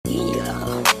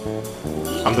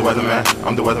I'm the weatherman,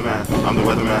 I'm the weatherman, I'm the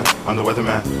weatherman, I'm the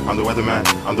weatherman, I'm the weatherman,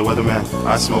 I'm the weatherman.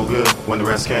 I smoke good when the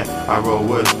rest can't. I roll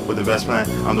wood with the best plan.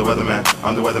 I'm the weatherman,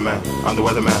 I'm the weatherman, I'm the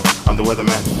weatherman, I'm the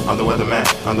weatherman, I'm the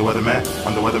weatherman, I'm the weatherman,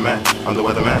 I'm the weatherman, I'm the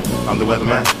weatherman, I'm the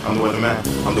weatherman, I'm the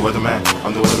weatherman, I'm the weatherman,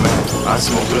 I'm the weatherman. I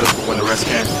smoke good when the rest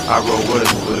can't. I roll wood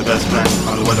with the best plan.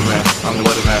 I'm the weatherman, I'm the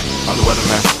weatherman, I'm the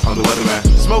weatherman, I'm the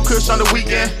weatherman. Smoke kush on the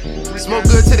weekend, smoke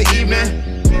good to the evening.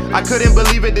 I couldn't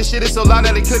believe it, this shit is so loud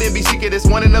that it couldn't be secret. It's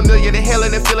 1 in a million,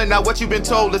 inhaling and feeling not what you've been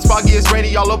told. It's foggy, it's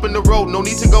rainy, all up in the road. No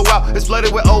need to go out, it's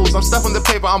flooded with O's. I'm stuffing the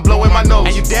paper, I'm blowing my nose.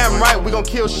 And you damn right, we gon'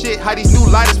 kill shit. How these new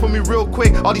lighters put me real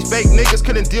quick. All these fake niggas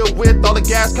couldn't deal with all the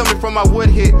gas coming from my wood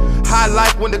hit. High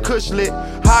life when the kush lit.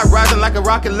 High rising like a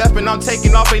rocket left and I'm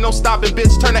taking off, ain't no stopping,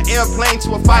 bitch. Turn an airplane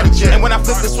to a fighter jet. And when I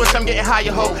flip the switch, I'm getting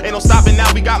higher, ho. Ain't no stopping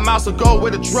now, we got miles to go.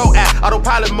 Where the dro at?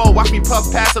 Autopilot mode, watch me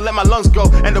puff past and let my lungs go.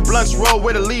 And the blunts roll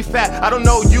where the leaf at. I don't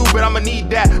know you, but I'ma need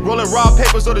that. Rolling raw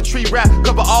papers or the tree wrap.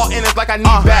 Cover all innards like I need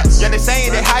bats. Yeah, they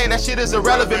saying they higher, that shit is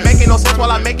irrelevant. Making no sense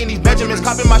while I'm making these Benjamins.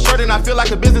 Copping my shirt and I feel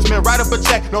like a businessman. Write up a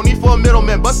check, no need for a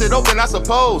middleman. Bust it open, I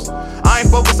suppose. I ain't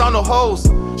focused on no hoes.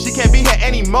 She can't be here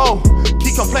anymore.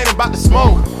 Keep complaining about the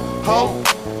smoke. Ho,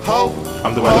 ho.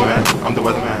 I'm the weatherman, I'm the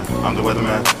weatherman, I'm the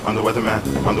weatherman, I'm the weatherman,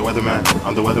 I'm the weatherman,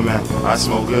 I'm the weatherman. I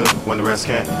smoke good when the rest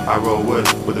can't. I roll wood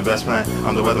with the best plan.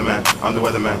 I'm the weatherman, I'm the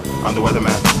weatherman, I'm the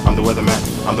weatherman, I'm the weatherman,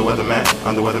 I'm the weatherman,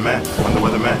 I'm the weatherman, I'm the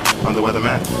weatherman, I'm the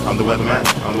weatherman, I'm the weatherman,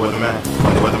 I'm the weatherman,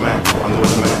 I'm the weatherman, I'm the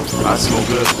weatherman. I smoke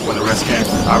good when the rest can't.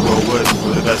 I roll wood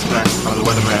with the best plan. I'm the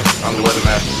weatherman, I'm the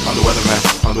weatherman, I'm the weatherman,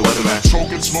 I'm the weatherman.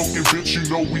 Talking, smoking, bitch, you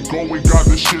know we going. Got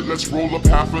this shit, let's roll up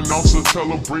half an ounce and tell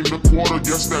her bring the quarter.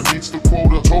 Yes, that meets the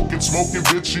quota. Talking, smoking,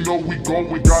 bitch, you know we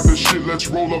going. Got this shit, let's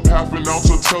roll up half an ounce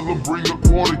and tell her bring the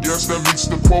quarter. Yes, that meets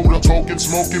the quota. Talking,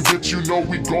 smoking, bitch, you know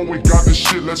we going. Got this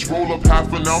shit, let's roll up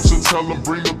half an ounce and tell her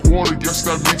bring the quarter. Yes,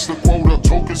 that meets the quota.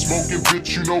 Talking, smoking,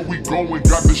 bitch, you know we going.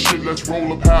 Got this shit, let's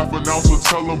roll up half an ounce and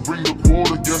tell her bring the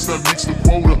quarter. Yes, that meets the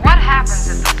quota. What happens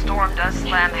if the storm does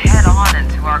slam head on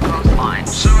into our coastline?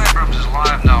 Sue Abrams is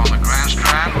live now on the Grand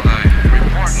Strand.